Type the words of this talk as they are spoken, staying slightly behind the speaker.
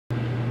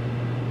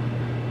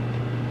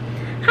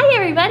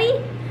everybody!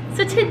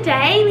 So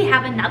today we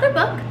have another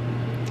book.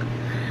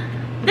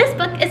 This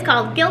book is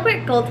called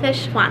Gilbert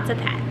Goldfish Wants a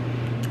Pet.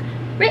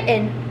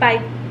 Written by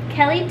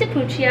Kelly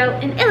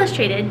DiPuccio and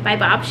illustrated by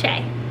Bob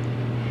Shea.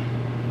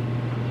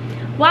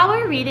 While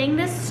we're reading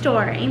this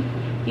story,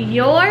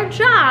 your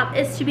job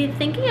is to be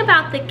thinking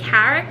about the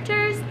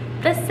characters,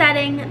 the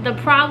setting, the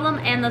problem,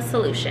 and the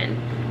solution.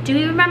 Do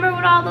you remember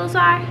what all those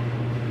are?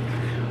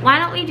 Why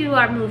don't we do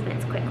our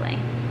movements quickly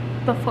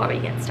before we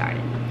get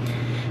started?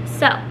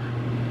 So,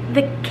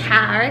 the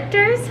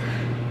characters,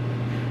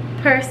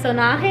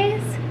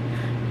 personajes,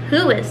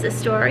 who is the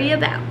story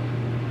about?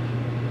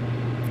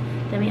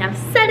 Then we have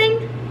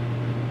setting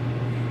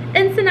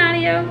and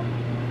scenario.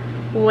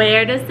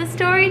 Where does the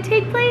story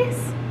take place?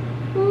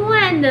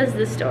 When does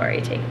the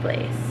story take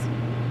place?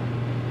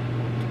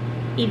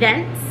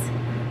 Events,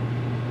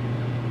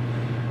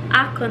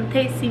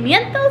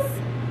 acontecimientos,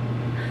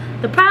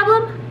 the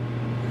problem,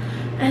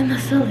 and the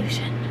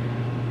solution.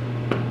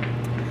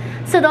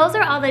 So those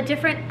are all the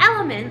different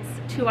elements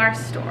to our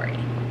story.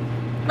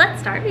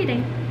 Let's start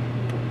reading.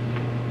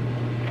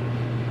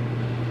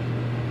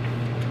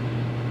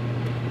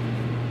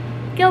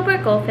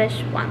 Gilbert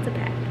Goldfish Wants a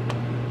Pet.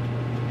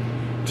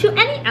 To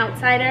any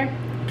outsider,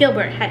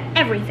 Gilbert had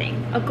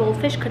everything a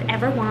goldfish could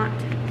ever want.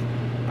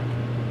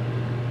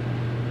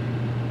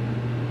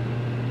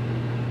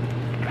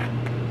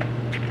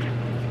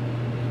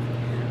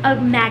 A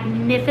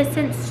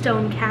magnificent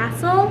stone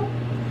castle,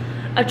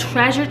 a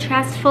treasure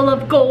chest full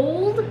of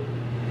gold,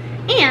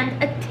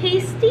 and a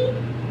tasty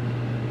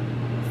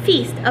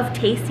feast of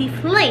tasty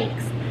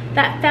flakes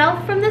that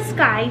fell from the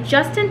sky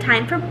just in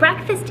time for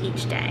breakfast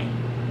each day.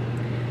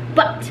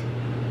 But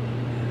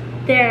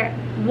there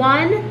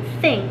one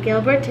thing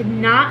Gilbert did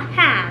not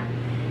have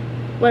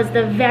was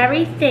the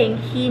very thing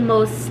he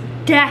most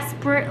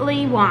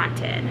desperately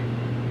wanted: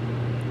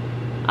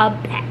 a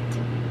pet.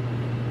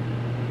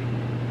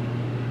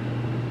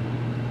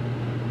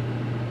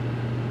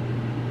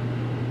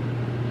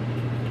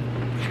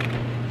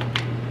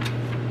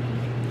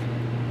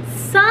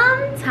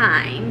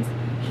 Sometimes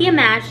he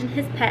imagined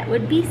his pet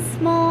would be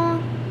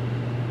small,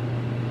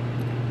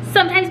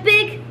 sometimes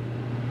big,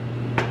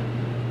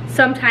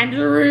 sometimes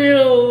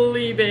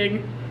really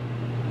big.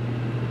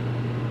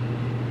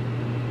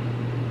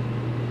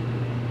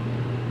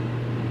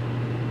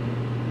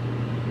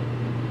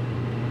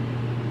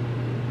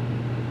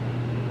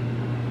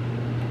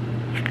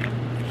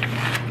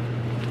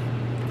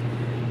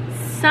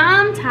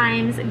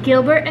 Sometimes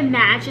Gilbert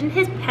imagined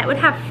his pet would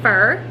have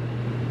fur,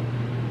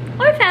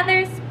 or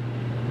feathers,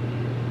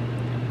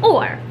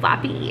 or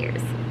floppy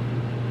ears.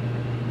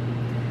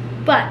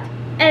 But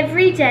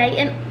every day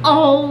and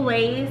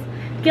always,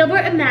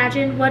 Gilbert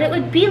imagined what it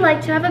would be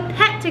like to have a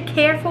pet to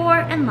care for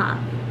and love.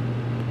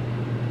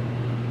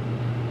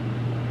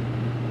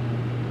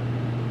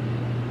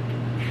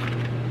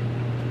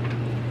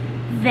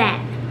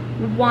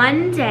 Then,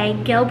 one day,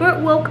 Gilbert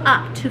woke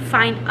up to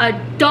find a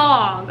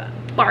dog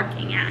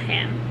barking at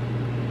him.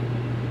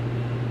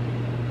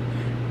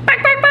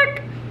 Bark, bark,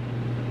 bark!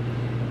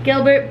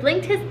 Gilbert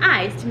blinked his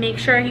eyes to make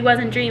sure he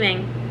wasn't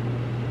dreaming.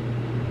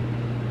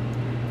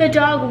 The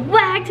dog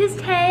wagged his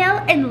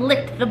tail and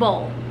licked the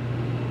bowl.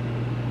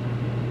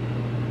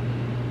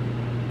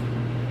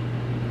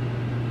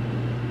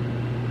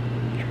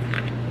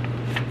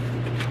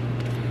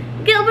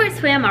 Gilbert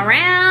swam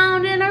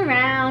around and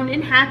around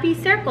in happy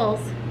circles.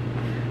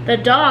 The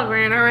dog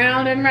ran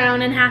around and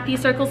round in happy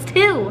circles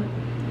too.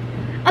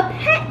 A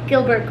pet,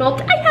 Gilbert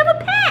gulped. I have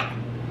a pet!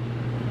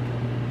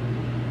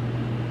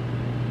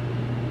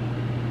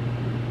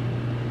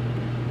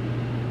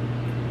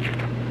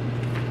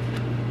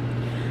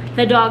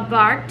 The dog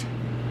barked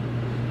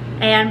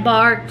and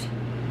barked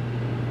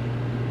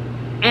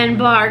and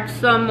barked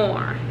some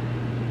more.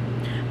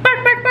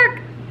 Bark, bark, bark!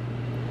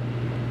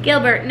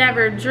 Gilbert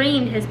never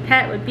dreamed his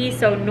pet would be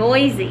so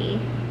noisy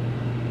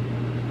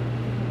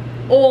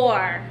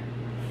or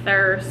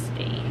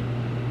thirsty.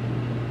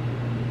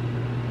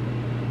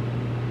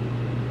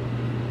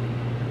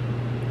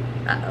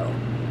 Uh-oh.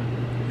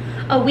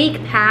 A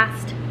week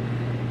passed.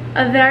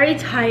 A very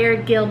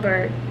tired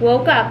Gilbert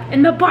woke up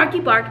and the barky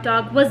bark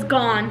dog was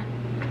gone.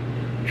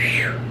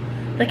 Whew.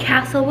 The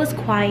castle was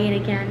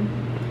quiet again.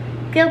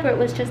 Gilbert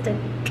was just a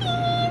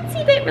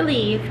teensy bit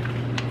relieved.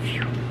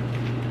 Whew.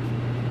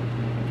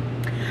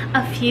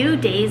 A few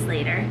days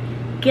later,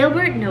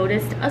 Gilbert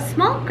noticed a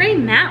small gray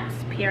mouse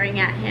peering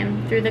at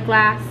him through the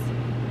glass.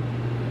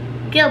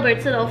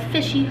 Gilbert's little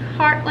fishy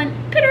heart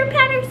went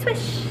pitter-patter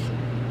swish.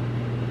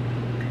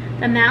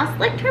 The mouse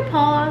licked her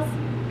paws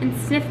and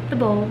sniffed the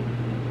bowl.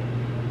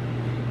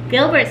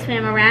 Gilbert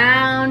swam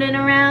around and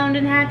around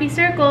in happy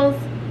circles.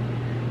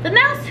 The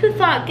mouse, who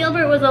thought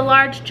Gilbert was a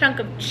large chunk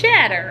of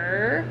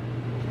cheddar,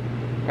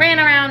 ran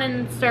around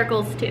in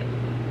circles too.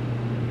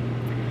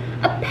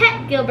 A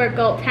pet, Gilbert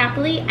gulped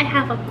happily. I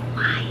have a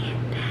quiet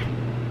pet.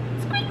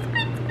 Squeak,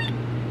 squeak, squeak.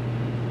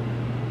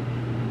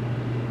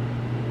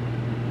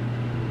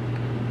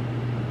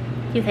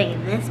 You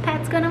think this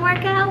pet's gonna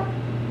work out?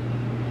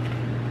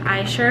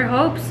 I sure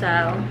hope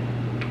so.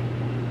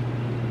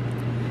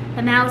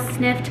 The mouse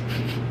sniffed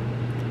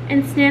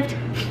and sniffed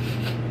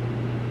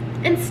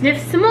and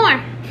sniffed some more.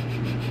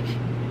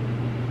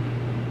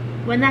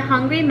 When the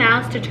hungry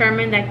mouse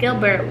determined that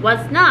Gilbert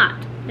was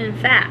not, in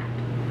fact,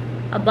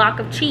 a block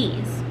of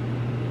cheese,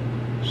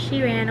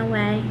 she ran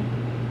away.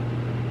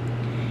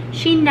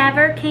 She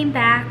never came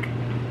back.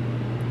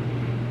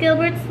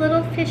 Gilbert's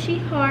little fishy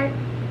heart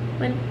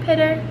went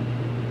pitter,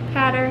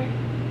 patter,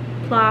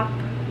 plop.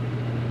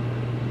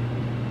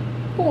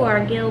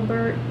 Poor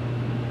Gilbert.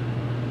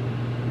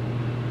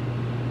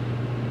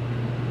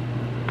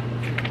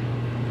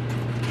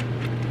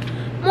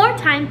 More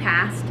time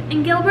passed,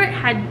 and Gilbert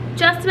had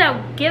just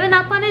about given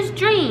up on his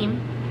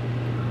dream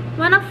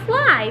when a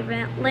fly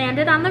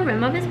landed on the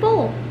rim of his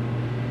bowl.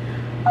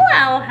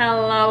 "Well,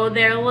 hello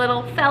there,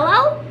 little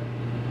fellow,"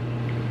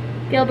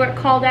 Gilbert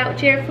called out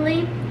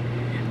cheerfully.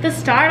 The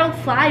startled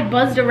fly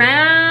buzzed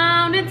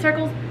around in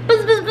circles.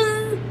 Buzz, buzz,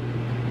 buzz.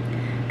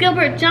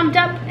 Gilbert jumped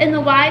up, and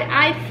the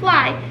wide-eyed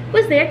fly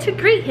was there to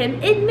greet him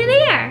in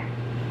midair.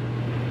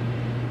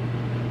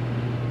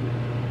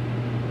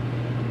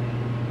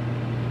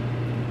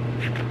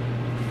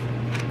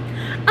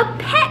 "A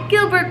pet,"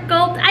 Gilbert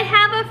gulped. "I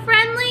have a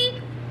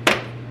friendly..."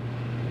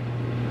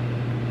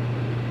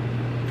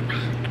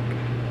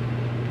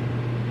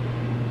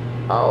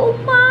 Oh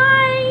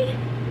my!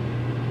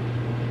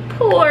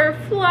 Poor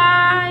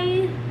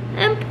fly,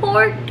 and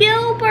poor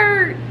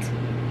Gilbert.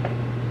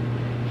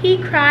 He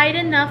cried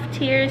enough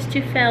tears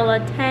to fill a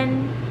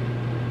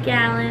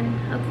 10-gallon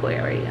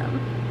aquarium.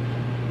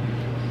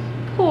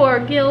 Poor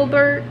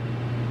Gilbert.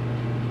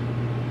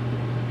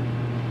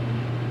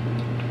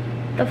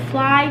 The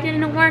fly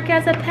didn't work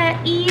as a pet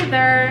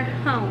either.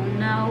 Oh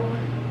no.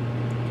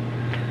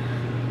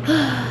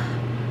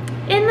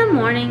 In the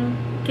morning,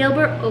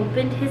 Gilbert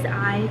opened his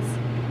eyes.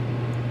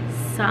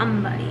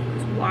 Somebody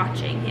was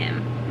watching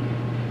him.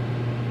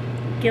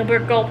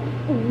 Gilbert gulped.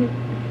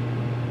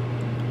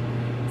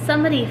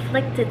 Somebody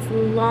flicked its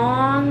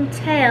long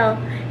tail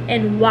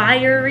and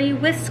wiry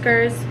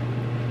whiskers.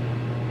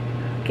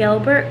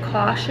 Gilbert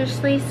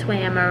cautiously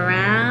swam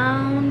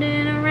around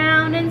and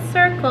around in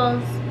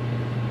circles.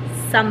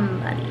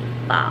 Somebody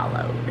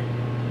followed.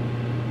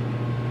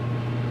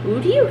 Who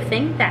do you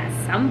think that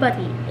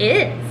somebody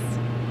is?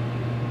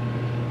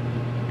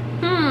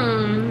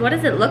 What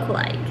does it look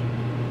like?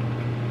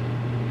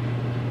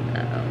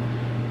 Uh-oh.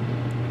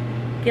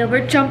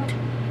 Gilbert jumped,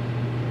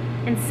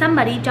 and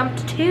somebody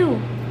jumped too.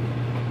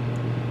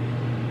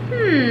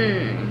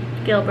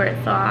 Gilbert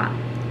thought,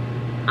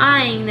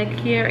 eyeing the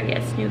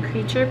curious new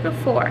creature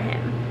before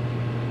him.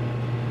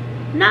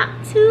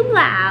 Not too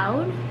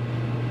loud,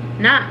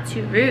 not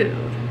too rude,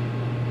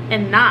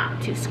 and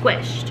not too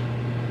squished.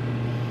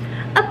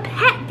 "A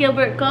pet,"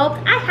 Gilbert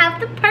gulped. "I have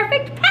the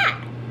perfect pet."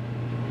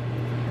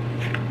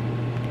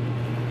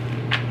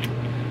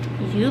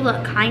 "You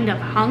look kind of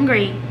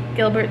hungry,"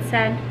 Gilbert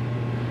said.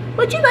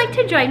 "Would you like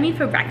to join me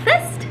for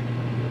breakfast?"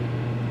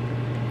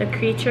 The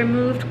creature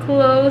moved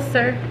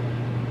closer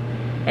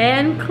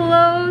and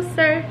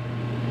closer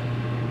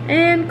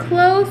and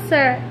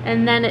closer,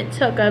 and then it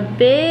took a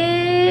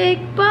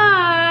big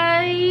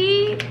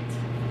bite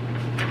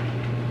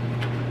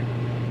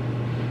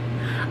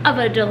of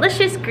a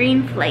delicious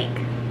green flake.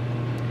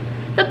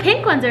 "The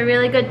pink ones are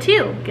really good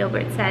too,"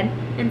 Gilbert said,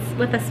 and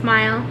with a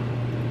smile.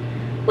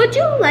 Would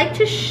you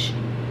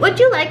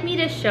like me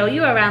to show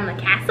you around the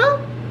castle?"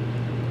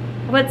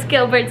 What's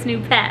Gilbert's new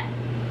pet?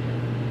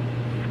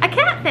 A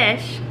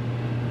catfish.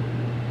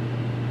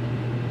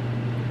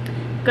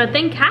 Good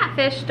thing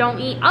catfish don't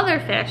eat other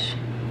fish.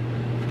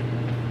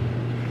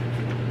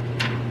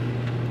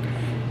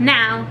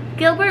 Now,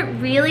 Gilbert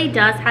really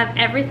does have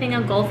everything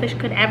a goldfish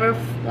could ever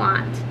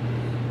want,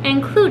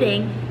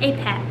 including a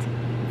pet,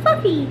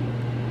 Fluffy.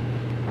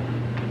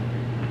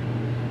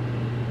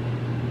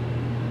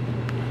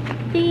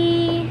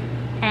 The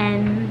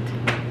end.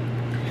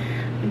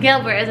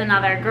 Gilbert is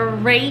another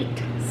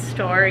great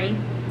story.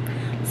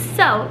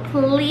 So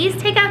please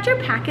take out your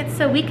packets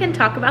so we can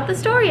talk about the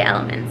story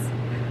elements.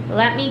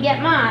 Let me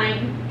get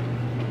mine.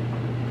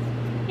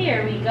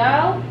 Here we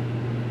go.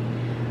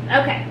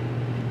 Okay.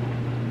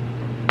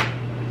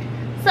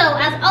 So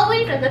as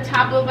always, at the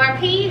top of our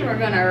page, we're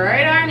gonna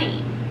write our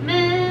name.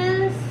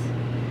 Miss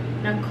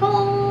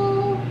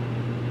Nicole.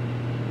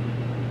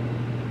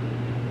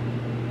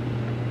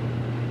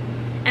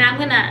 And I'm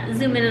gonna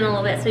zoom in a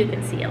little bit so you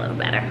can see a little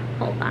better.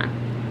 Hold on.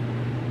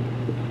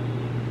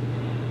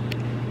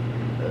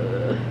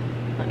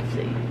 Let's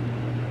see.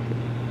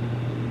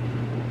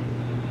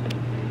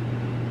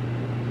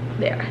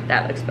 There,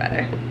 that looks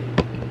better.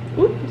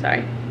 Ooh,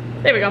 sorry.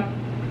 There we go.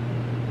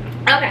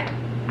 Okay.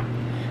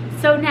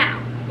 So now,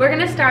 we're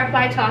gonna start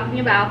by talking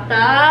about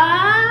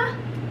the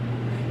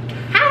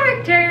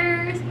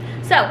characters.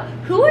 So,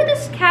 who are the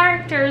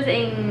characters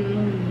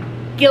in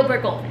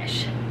Gilbert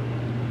Goldfish?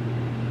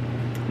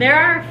 There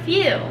are a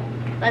few.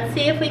 Let's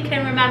see if we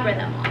can remember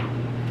them all.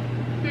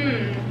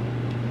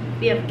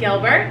 We have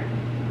Gilbert.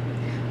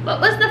 What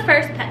was the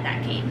first pet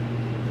that came?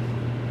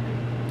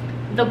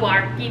 The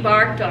barky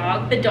bark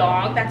dog. The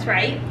dog, that's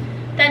right.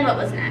 Then what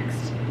was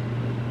next?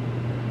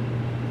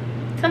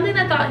 Something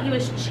that thought he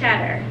was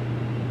Cheddar.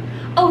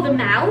 Oh, the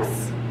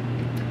mouse?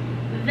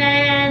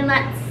 Then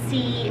let's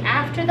see,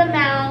 after the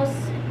mouse,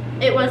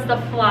 it was the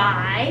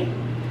fly.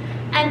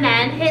 And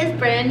then his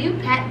brand new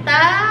pet,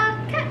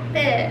 the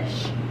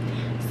catfish.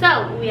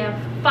 So we have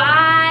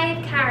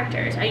 5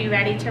 characters. Are you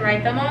ready to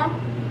write them all?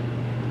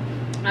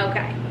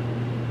 Okay.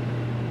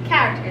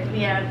 Characters, we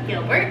have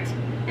Gilbert.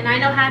 And I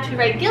know how to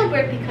write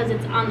Gilbert because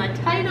it's on the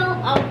title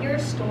of your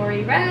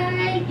story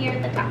right here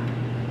at the top.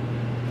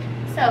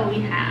 So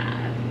we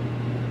have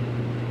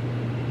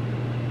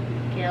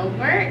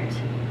Gilbert.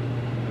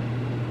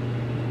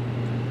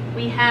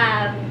 We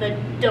have the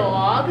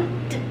dog.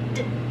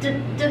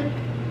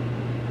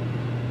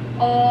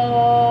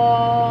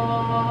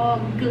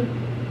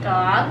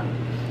 Dog.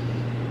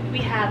 We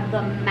have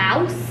the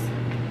mouse.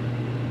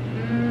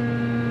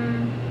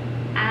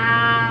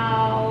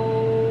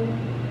 Ow.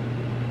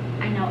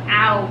 I know,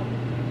 ow.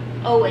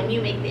 Oh, and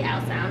you make the ow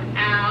sound.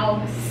 Ow.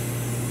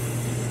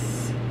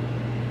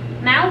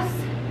 Mouse.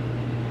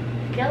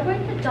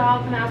 Gilbert, the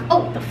dog, the mouse.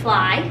 Oh, the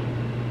fly.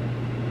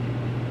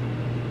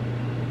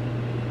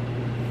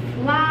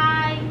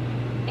 Fly.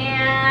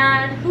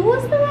 And who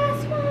was the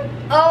last one?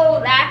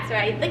 Oh, that's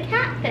right, the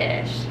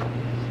catfish.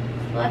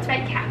 So let's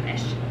write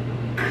catfish.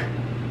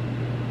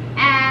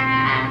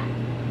 At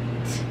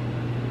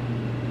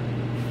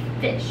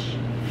fish.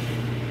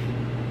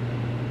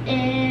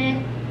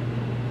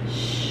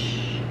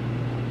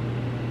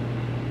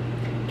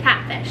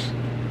 Catfish.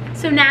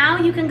 So now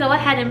you can go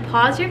ahead and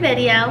pause your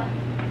video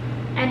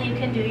and you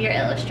can do your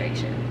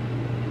illustration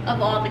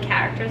of all the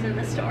characters in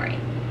the story.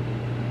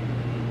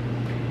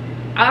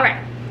 All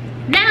right,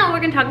 now we're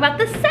gonna talk about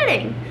the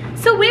setting.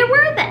 So where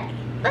were they?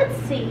 Let's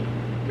see.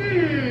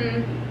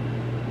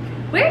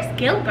 Where's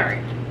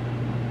Gilbert?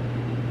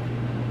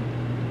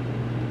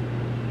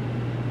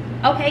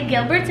 Okay,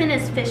 Gilbert's in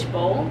his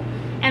fishbowl.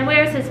 And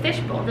where's his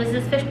fishbowl? Does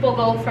his fishbowl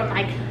go from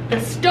like the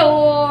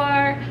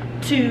store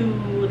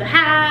to the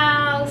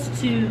house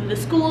to the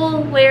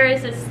school? Where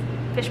is his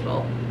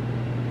fishbowl?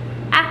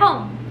 At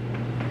home.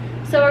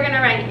 So we're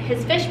gonna write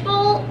his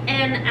fishbowl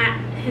and at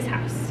his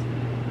house.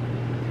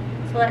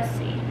 So let's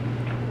see.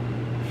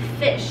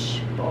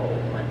 Fishbowl.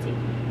 Let's see.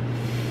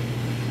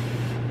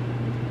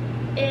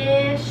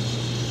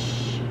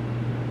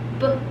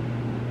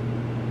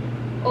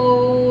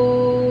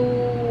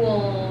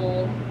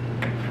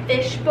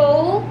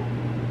 Fishbowl.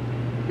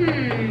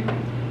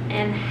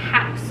 And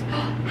house.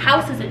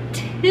 House is a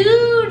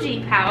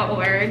 2G power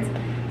words.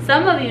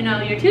 Some of you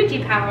know your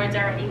 2G power words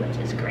already, which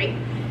is great.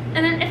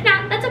 And then if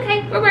not, that's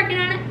okay. We're working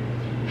on it.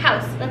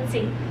 House. Let's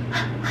see.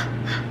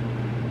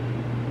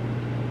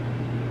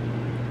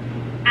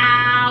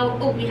 Ow.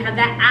 Oh, we have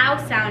that ow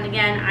sound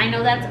again. I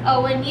know that's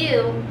O and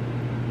U.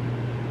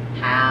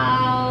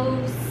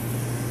 House.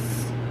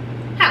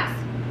 House.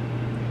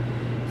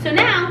 So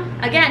now,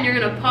 again, you're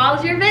going to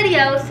pause your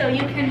video so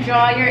you can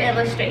draw your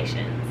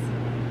illustrations.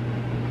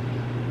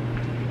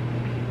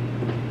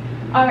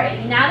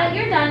 Alright, now that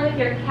you're done with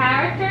your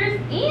characters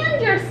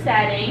and your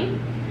setting,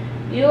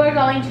 you are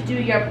going to do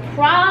your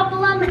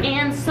problem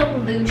and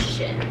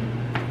solution.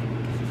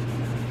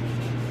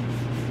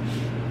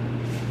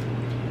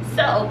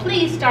 So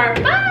please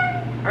start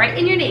by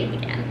writing your name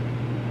again.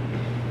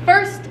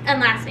 First and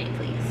last name,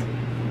 please.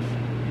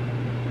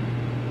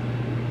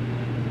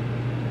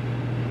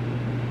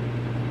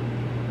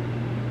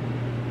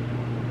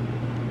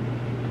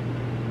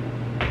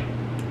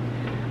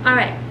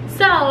 Alright,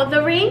 so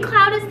the rain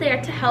cloud is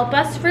there to help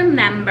us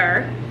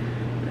remember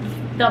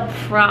the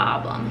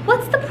problem.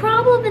 What's the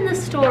problem in the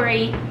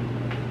story?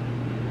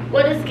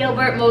 What does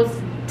Gilbert most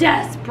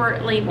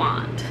desperately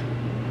want?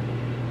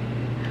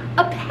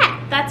 A pet,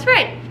 that's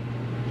right.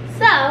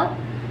 So,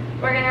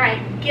 we're gonna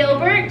write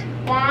Gilbert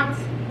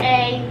wants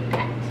a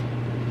pet.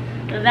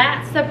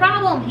 That's the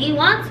problem. He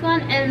wants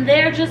one and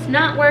they're just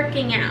not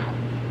working out.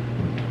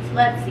 So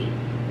let's see.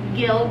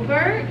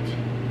 Gilbert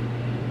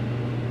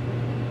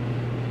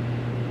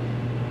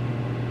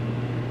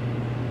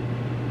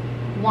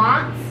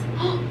wants.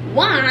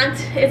 Want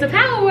is a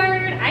power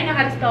word. I know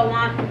how to spell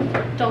want.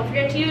 Don't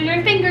forget to use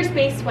your finger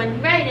space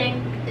when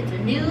writing. It's a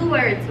new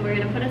word, so we're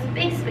gonna put a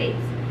space.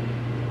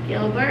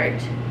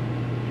 Gilbert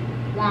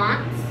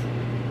wants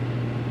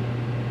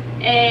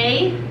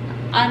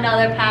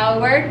another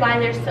power word.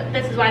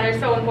 This is why they're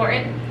so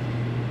important.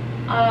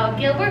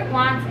 Gilbert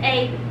wants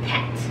a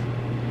pet.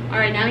 All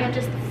right, now we have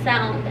to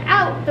sound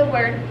out the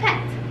word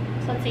pet.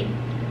 So let's see.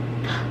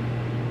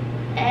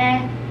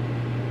 Pet.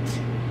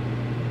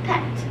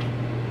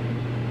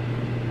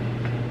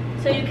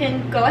 So you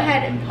can go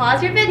ahead and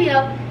pause your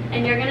video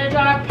and you're gonna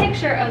draw a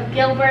picture of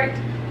Gilbert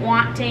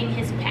wanting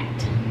his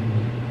pet.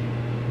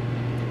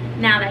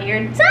 Now that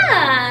you're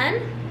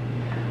done,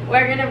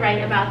 we're gonna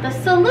write about the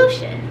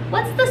solution.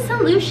 What's the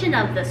solution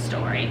of the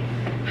story?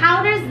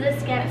 How does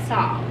this get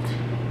solved?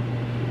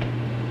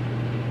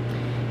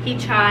 He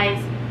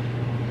tries,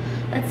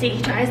 let's see,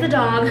 he tries the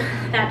dog,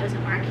 that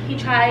doesn't work. He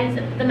tries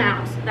the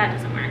mouse, that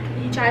doesn't work.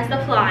 He tries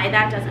the fly,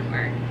 that doesn't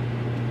work.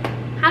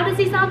 How does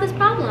he solve this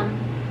problem?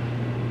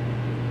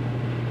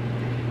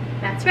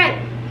 That's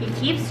right. He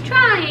keeps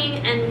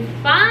trying, and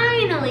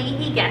finally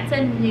he gets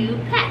a new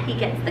pet. He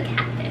gets the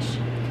catfish.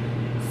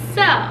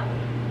 So,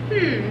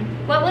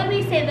 what would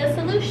we say the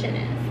solution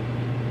is?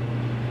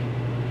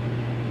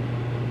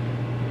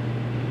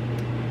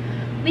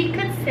 We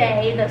could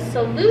say the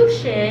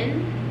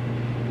solution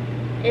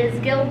is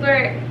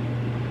Gilbert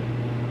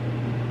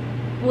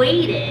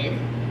waited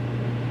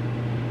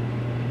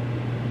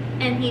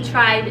and he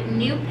tried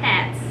new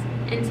pets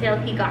until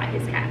he got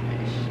his catfish.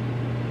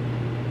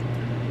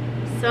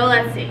 So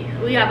let's see.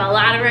 We have a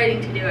lot of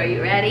writing to do. Are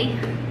you ready?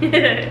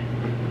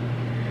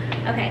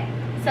 Okay,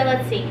 so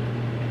let's see.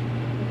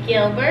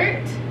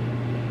 Gilbert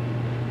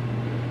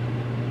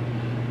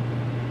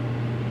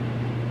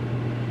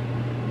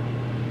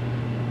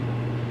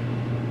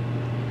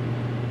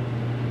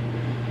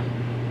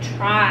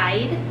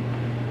tried.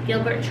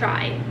 Gilbert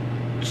tried.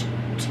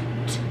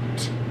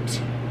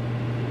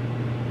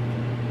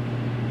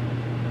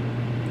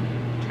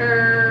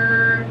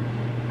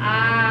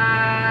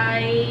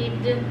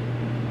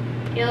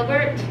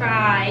 Gilbert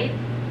tried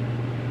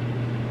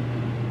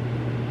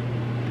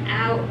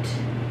out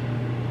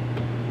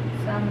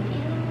some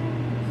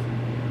animals.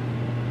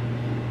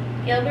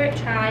 Gilbert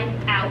tried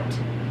out.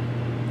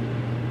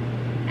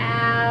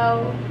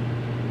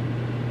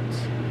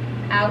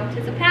 Out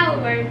is a power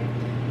word.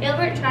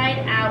 Gilbert tried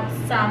out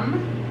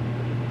some,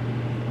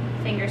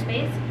 finger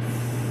space,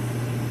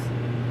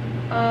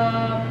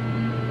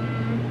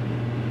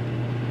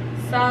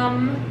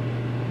 some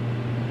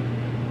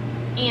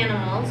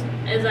animals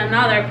is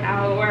another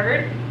power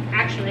word.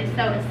 Actually,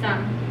 so is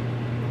some.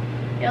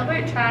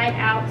 Gilbert tried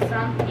out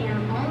some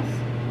animals.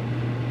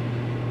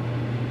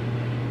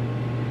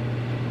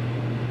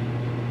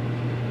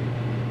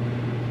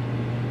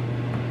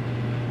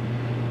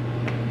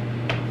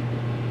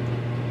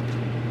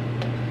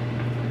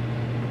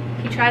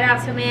 He tried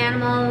out some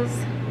animals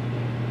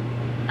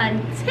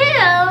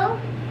until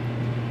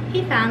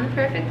he found the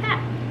perfect pet.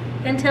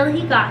 Until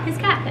he got his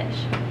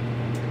catfish.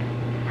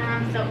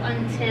 So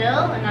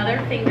until, another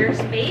finger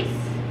space.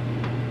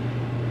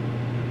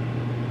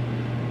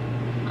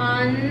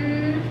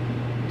 Until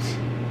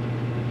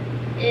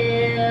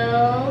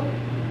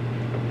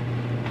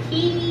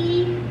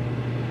he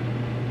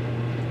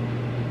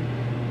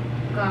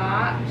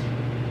got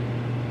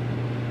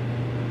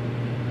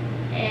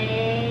a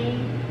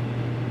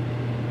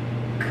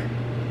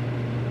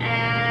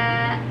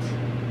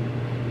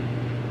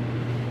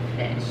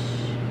catfish.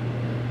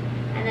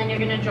 And then you're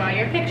going to draw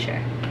your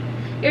picture.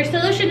 Your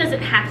solution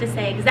doesn't have to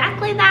say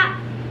exactly that,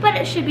 but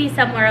it should be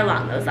somewhere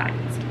along those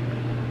lines.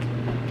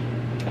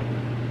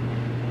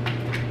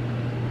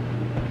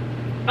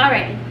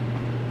 Alright,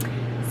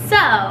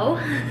 so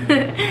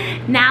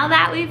now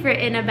that we've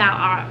written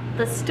about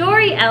the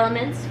story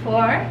elements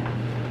for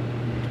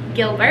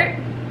Gilbert,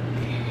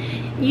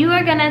 you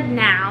are gonna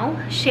now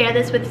share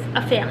this with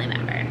a family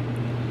member.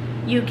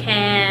 You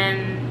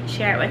can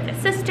share it with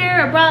a sister,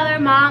 a brother,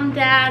 mom,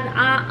 dad,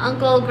 aunt,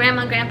 uncle,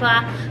 grandma,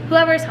 grandpa,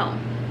 whoever's home.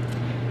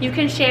 You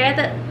can share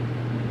the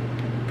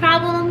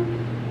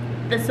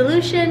problem, the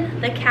solution,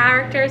 the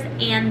characters,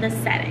 and the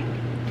setting.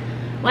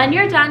 When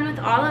you're done with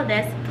all of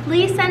this,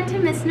 please send to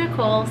Miss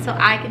Nicole so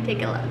I can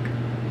take a look.